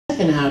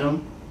second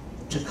Adam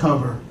to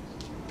cover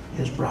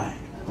his bride.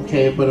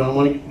 Okay, but I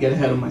want to get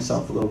ahead of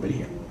myself a little bit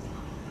here.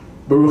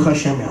 Baruch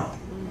Hashem Yahweh.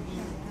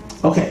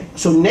 Okay,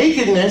 so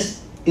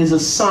nakedness is a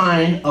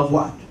sign of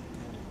what?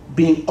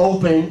 Being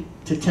open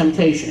to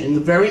temptation. In the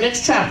very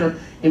next chapter,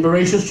 in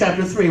Bereshit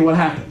chapter 3, what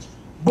happens?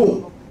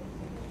 Boom.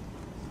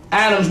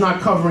 Adam's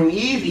not covering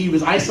Eve. Eve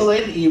is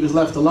isolated. Eve is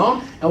left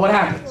alone. And what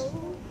happens?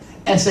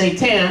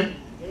 Satan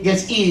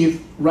gets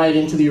Eve right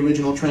into the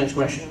original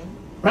transgression.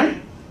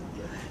 Right?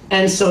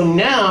 And so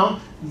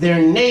now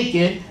they're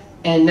naked,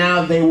 and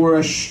now they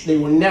were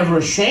never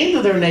ashamed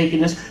of their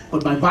nakedness,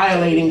 but by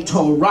violating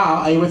Torah,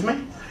 are you with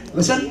me?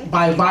 Listen,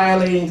 by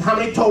violating, how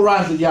many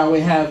Torahs did Yahweh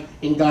have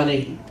in Gan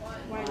Eden?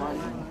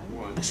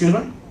 One. Excuse me?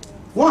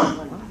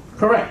 One.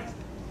 Correct.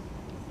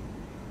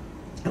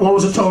 And what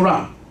was the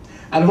Torah?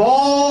 Out of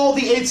all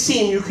the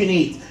eitzim you can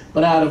eat,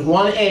 but out of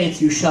one eitz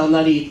you shall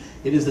not eat.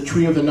 It is the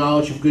tree of the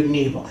knowledge of good and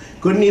evil.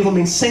 Good and evil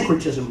means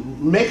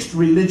syncretism, mixed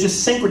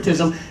religious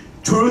syncretism,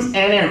 truth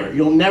and error.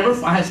 You'll never,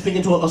 I was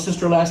speaking to a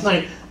sister last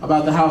night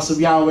about the house of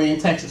Yahweh in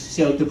Texas. You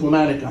see how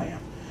diplomatic I am.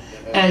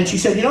 And she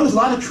said, you know, there's a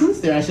lot of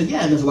truth there. I said,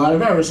 yeah, and there's a lot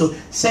of error. So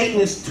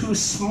Satan is too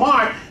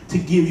smart to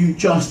give you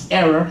just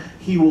error.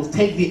 He will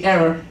take the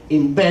error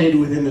embedded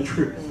within the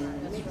truth.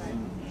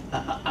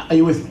 Are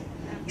you with me?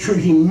 True,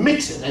 he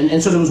mixes.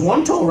 And so there was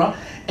one Torah,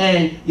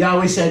 and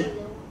Yahweh said,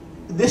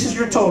 this is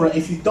your Torah.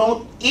 If you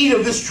don't eat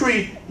of this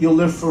tree, you'll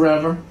live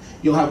forever.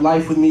 You'll have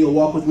life with me. You'll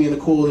walk with me in the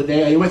cool of the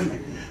day. Are you with me?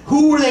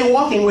 Who were they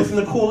walking with in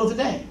the cool of the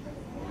day?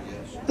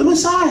 The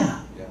Messiah.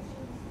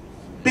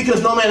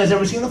 Because no man has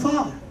ever seen the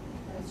Father.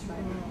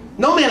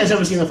 No man has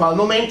ever seen the Father.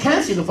 No man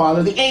can see the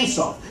Father. The Ein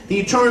Sof, the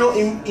eternal,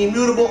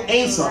 immutable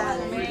Ein Sof.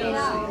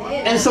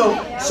 And so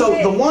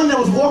the one that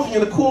was walking in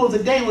the cool of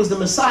the day was the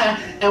Messiah.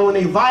 And when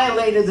they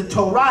violated the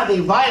Torah,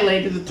 they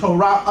violated the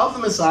Torah of the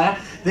Messiah.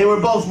 They were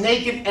both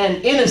naked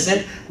and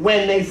innocent.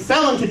 When they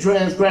fell into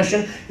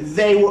transgression,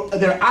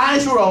 their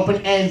eyes were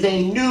open and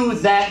they knew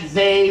that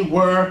they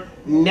were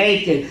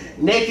naked.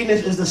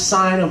 Nakedness is the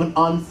sign of an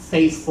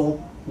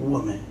unfaithful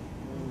woman.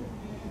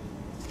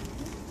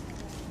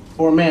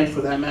 Or man,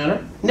 for that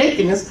matter.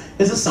 Nakedness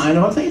is a sign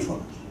of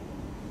unfaithfulness.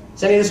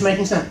 Is any of this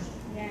making sense?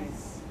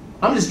 Yes.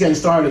 I'm just getting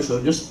started,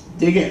 so just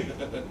dig in.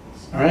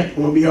 All right?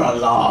 We'll be here a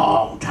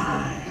long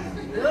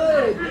time.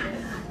 Good.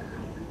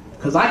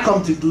 Because I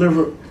come to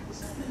deliver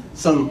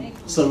some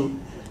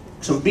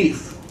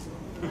beef.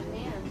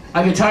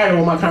 I get tired of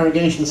all my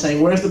congregation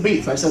saying, where's the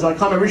beef? I said, I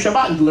come every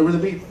Shabbat and deliver the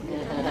beef.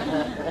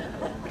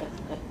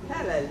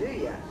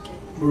 Hallelujah.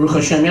 Baruch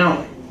Hashem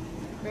Yahweh.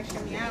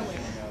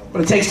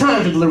 But it takes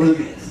time to deliver the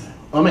beef.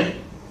 Amen.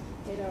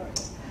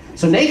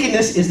 So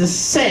nakedness is the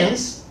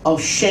sense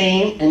of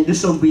shame and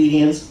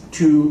disobedience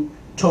to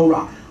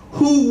Torah.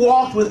 Who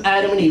walked with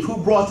Adam and Eve? Who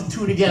brought the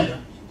two together?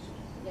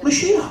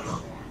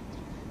 Mashiach.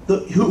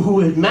 Who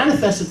had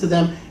manifested to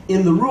them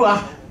in the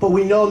Ruach, but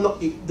we know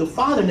the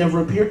Father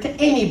never appeared to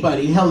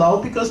anybody.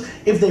 Hello? Because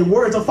if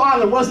the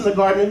Father was in the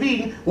Garden of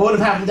Eden, what would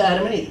have happened to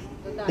Adam and Eve?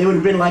 They would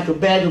have been like a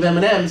bag of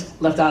M&Ms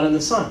left out in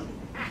the sun.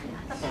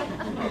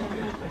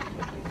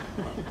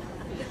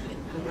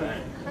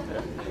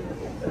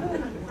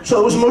 So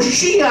it was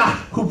Moshiach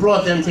who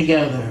brought them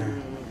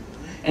together.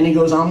 And he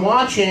goes, I'm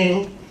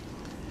watching,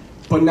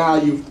 but now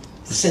you've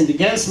sinned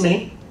against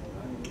me,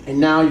 and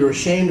now you're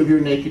ashamed of your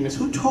nakedness.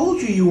 Who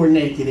told you were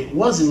naked? It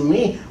wasn't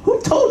me. Who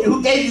told you?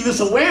 Who gave you this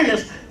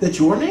awareness that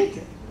you were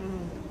naked?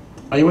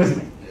 Are you with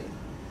me?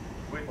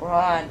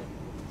 Right.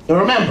 And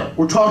remember,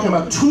 we're talking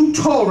about two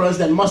Torahs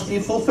that must be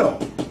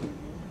fulfilled.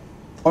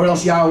 Or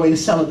else Yahweh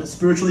is celibate,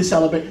 spiritually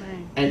celibate,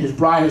 and his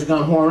bride has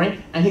gone whoring,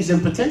 and he's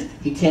impotent.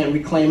 He can't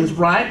reclaim his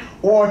bride,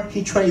 or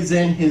he trades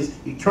in his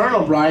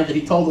eternal bride that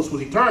he told us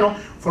was eternal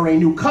for a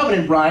new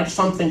covenant bride,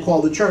 something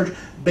called the church,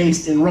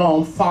 based in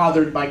Rome,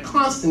 fathered by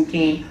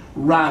Constantine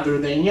rather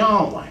than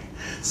Yahweh.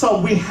 So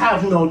we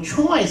have no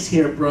choice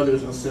here,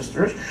 brothers and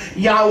sisters.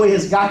 Yahweh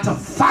has got to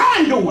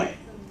find a way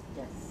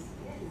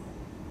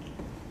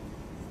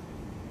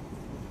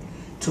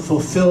to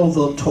fulfill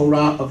the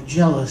Torah of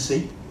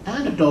jealousy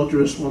and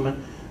adulterous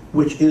woman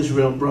which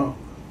Israel broke.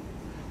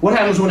 What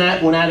happens when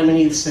Adam and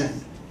Eve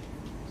sinned?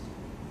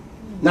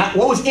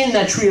 What was in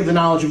that tree of the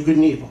knowledge of good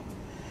and evil?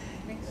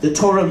 The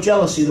Torah of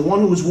jealousy. The one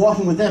who was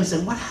walking with them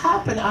said, what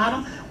happened,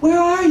 Adam? Where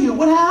are you?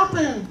 What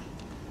happened?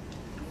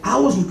 I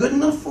wasn't good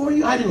enough for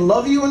you? I didn't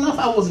love you enough?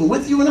 I wasn't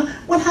with you enough?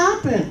 What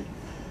happened?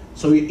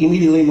 So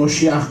immediately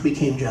Moshiach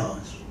became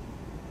jealous.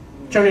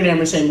 Turn to your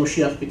neighbor and say,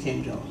 Moshiach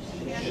became jealous.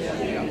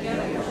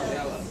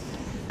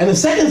 And the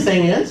second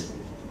thing is,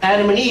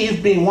 Adam and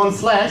Eve, being one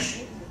flesh,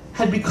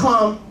 had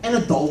become an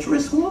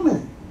adulterous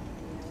woman.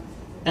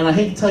 And I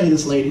hate to tell you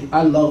this, lady,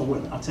 I love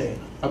women, I'll tell you.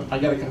 I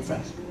gotta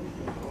confess.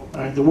 All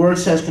right, the word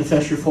says,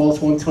 confess your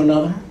faults one to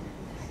another.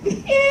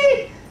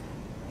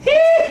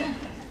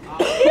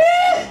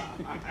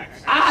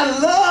 I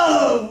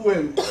love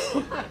women.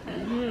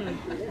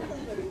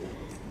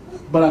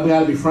 But I've got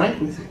to be frank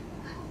with you.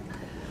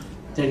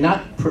 They're not,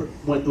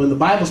 when the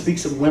Bible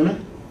speaks of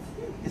women,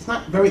 it's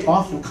not very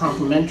often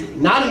complimentary.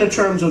 Not in the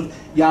terms of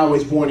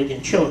Yahweh's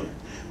born-again children.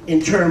 in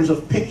terms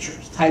of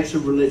pictures, types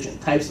of religion,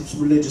 types of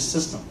religious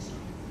systems.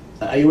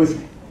 Are you with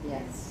me?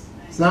 Yes.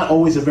 It's not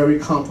always a very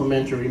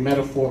complimentary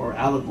metaphor or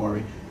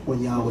allegory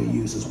when Yahweh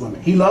uses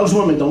women. He loves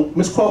women. Don't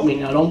misquote me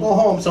now. Don't go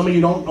home. Some of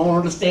you don't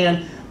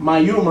understand my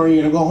humor.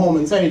 You're going to go home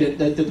and say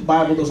that the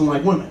Bible doesn't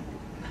like women.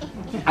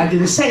 I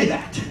didn't say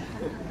that.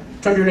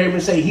 Turn to your neighbor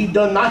and say, he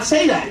does not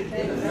say that.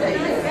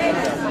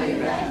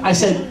 I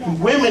said,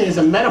 women is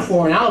a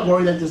metaphor, an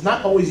allegory that is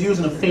not always used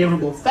in a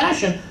favorable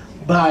fashion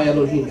by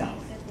Elohim Yahweh.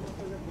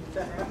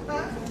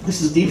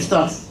 This is deep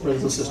stuff,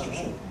 brothers and sisters.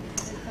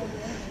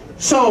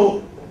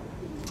 So,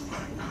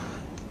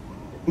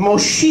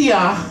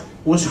 Moshiach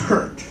was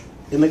hurt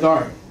in the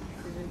garden.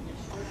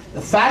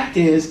 The fact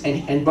is,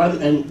 and by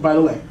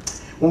the way,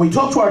 when we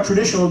talk to our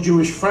traditional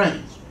Jewish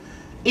friends,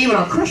 even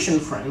our Christian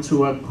friends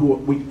who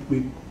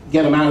we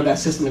get them out of that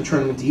system and turn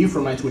them into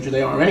Ephraimites, which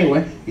they are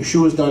anyway.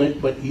 Yeshua's done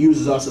it, but he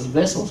uses us as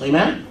vessels.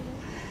 Amen?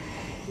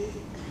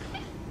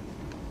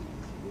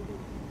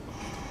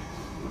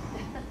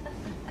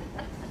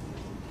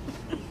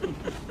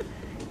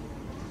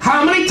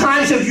 How many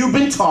times have you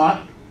been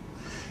taught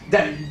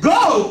that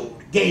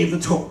gold gave the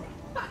Torah?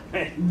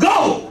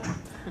 Gold!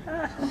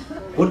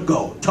 What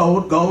gold?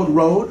 Toad, gold,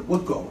 road?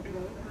 What gold?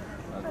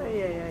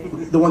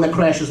 The one that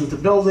crashes into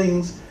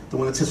buildings, the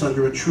one that sits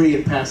under a tree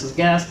and passes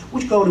gas.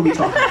 Which gold are we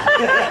talking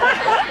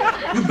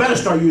about? You better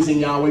start using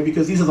Yahweh,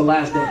 because these are the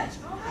last days.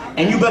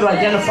 And you better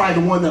identify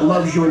the one that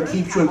loves you and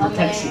keeps you and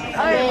protects you.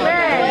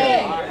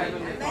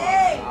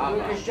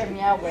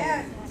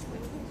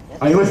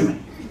 Are you with me?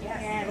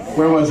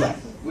 Where was that?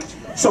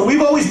 So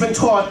we've always been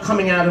taught,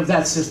 coming out of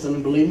that system,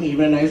 and believe me,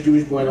 even a nice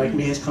Jewish boy like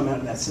me has come out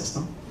of that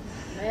system,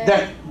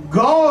 that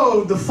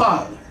God the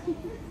Father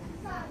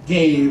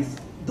gave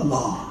the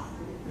law.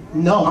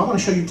 No, I want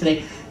to show you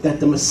today that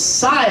the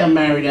Messiah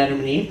married Adam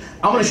and Eve.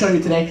 I'm going to show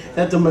you today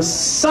that the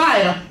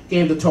Messiah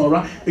gave the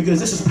Torah, because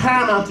this is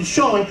paramount to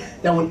showing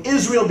that when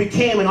Israel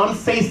became an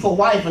unfaithful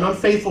wife, an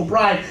unfaithful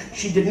bride,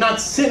 she did not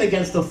sin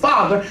against the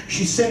Father,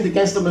 she sinned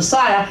against the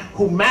Messiah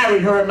who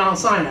married her at Mount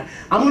Sinai.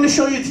 I'm going to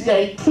show you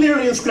today,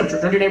 clearly in Scripture,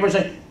 turn to your neighbor and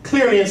say,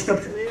 clearly in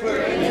Scripture,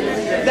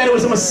 that it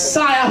was the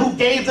Messiah who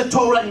gave the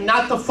Torah,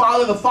 not the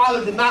Father. The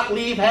Father did not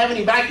leave heaven,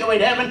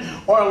 evacuate heaven,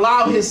 or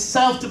allow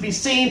himself to be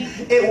seen.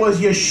 It was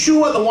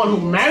Yeshua, the one who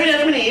married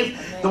Adam and Eve,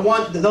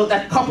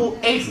 that couple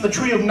ate from the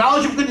tree of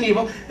knowledge of good and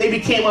evil. They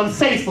became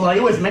unfaithful. Are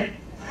you with me?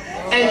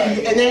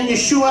 And then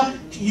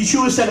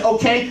Yeshua said,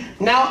 okay,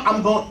 now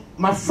I'm going,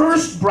 my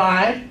first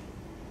bride,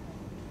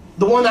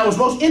 the one that I was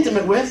most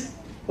intimate with,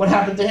 what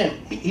happened to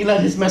him? He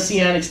let his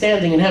messianic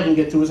standing in heaven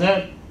get to his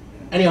head.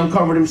 And he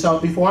uncovered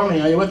himself before me.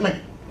 Are you with me?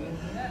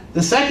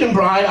 The second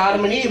bride,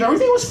 Adam and Eve,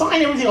 everything was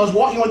fine. Everything. I was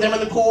walking with them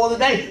in the cool of the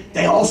day.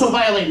 They also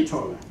violated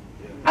Torah.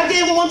 I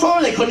gave them one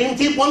Torah. They couldn't even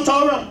keep one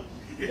Torah.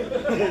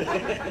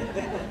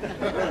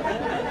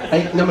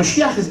 Right? Now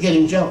Mashiach is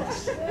getting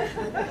jealous.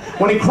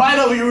 When he cried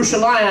over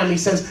Yerushalayim, he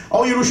says,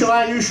 oh,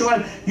 Yerushalayim,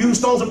 Yerushalayim, you who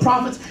stones the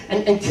prophets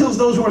and kills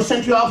those who are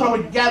sent to you. I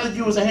would gather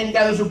you as a hen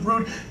gathers a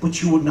brood,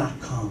 but you would not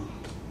come.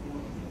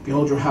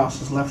 Behold, your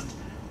house is left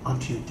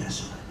unto you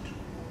desolate.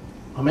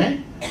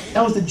 Amen?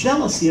 That was the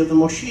jealousy of the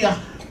Moshiach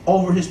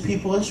over his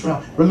people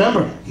Israel.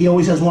 Remember, he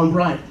always has one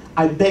bride.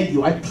 I beg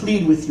you, I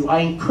plead with you,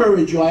 I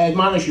encourage you, I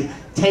admonish you.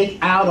 Take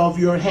out of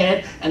your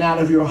head and out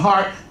of your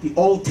heart the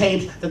old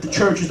tapes that the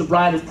church is the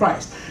bride of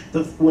Christ.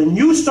 When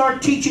you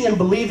start teaching and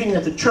believing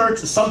that the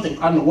church is something,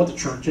 I don't know what the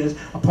church is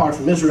apart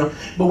from Israel,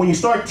 but when you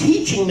start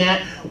teaching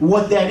that,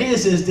 what that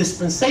is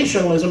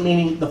dispensationalism,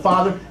 meaning the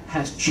Father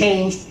has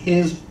changed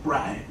his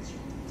bride.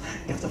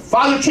 If the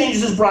Father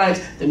changes his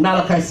brides, then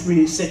Malachi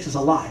 3:6 is a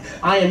lie.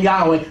 I am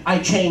Yahweh, I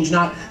change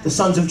not. The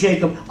sons of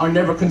Jacob are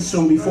never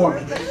consumed before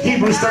me.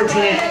 Hebrews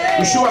 13:8.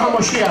 Yeshua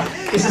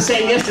HaMashiach is the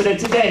same yesterday,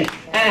 today,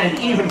 and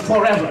even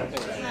forever.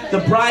 The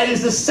bride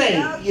is the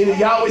same.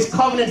 Yahweh's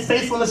covenant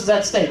faithfulness is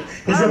at stake.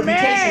 His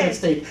reputation at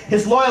stake.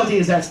 His loyalty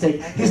is at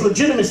stake. His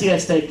legitimacy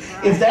at stake.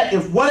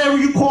 If whatever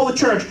you call the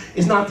church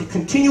is not the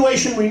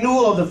continuation,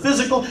 renewal of the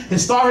physical,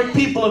 historic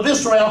people of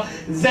Israel,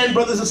 then,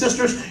 brothers and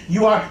sisters,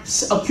 you are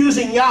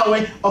accusing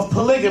Yahweh of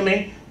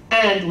polygamy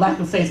and lack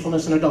of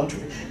faithfulness and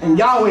adultery. And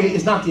Yahweh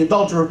is not the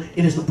adulterer,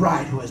 it is the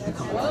bride who has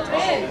become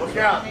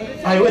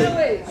adulterous. Are you with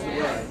me?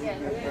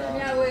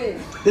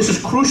 This is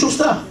crucial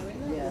stuff.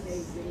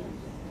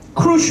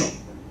 Crucial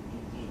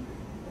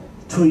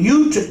for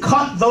you to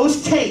cut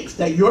those tapes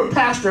that your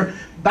pastor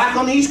back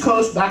on the East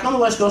Coast, back on the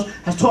West Coast,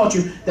 has taught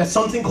you that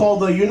something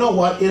called the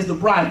you-know-what is the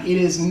bride. It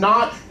is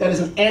not. That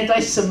is an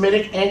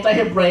anti-Semitic,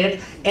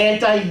 anti-Hebraic,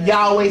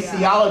 anti-Yahweh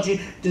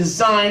theology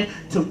designed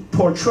to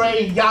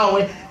portray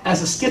Yahweh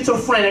as a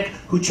schizophrenic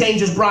who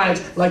changes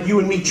brides like you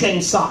and me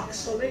change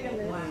socks.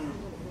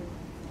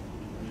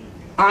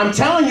 I'm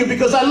telling you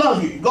because I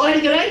love you. Go ahead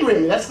and get angry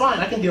at me. That's fine.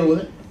 I can deal with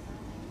it.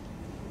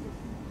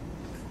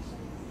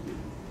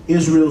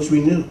 Israel's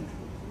renewed.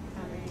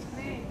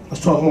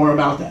 Let's talk more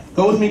about that.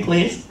 Go with me,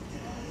 please,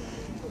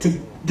 to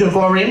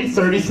Devarim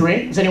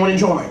 33. Is anyone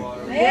enjoying?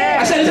 Yeah.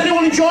 I said, is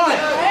anyone enjoying?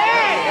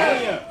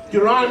 Yeah.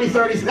 Deuteronomy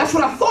 33. That's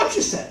what I thought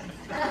you said.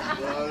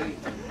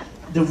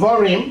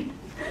 Devarim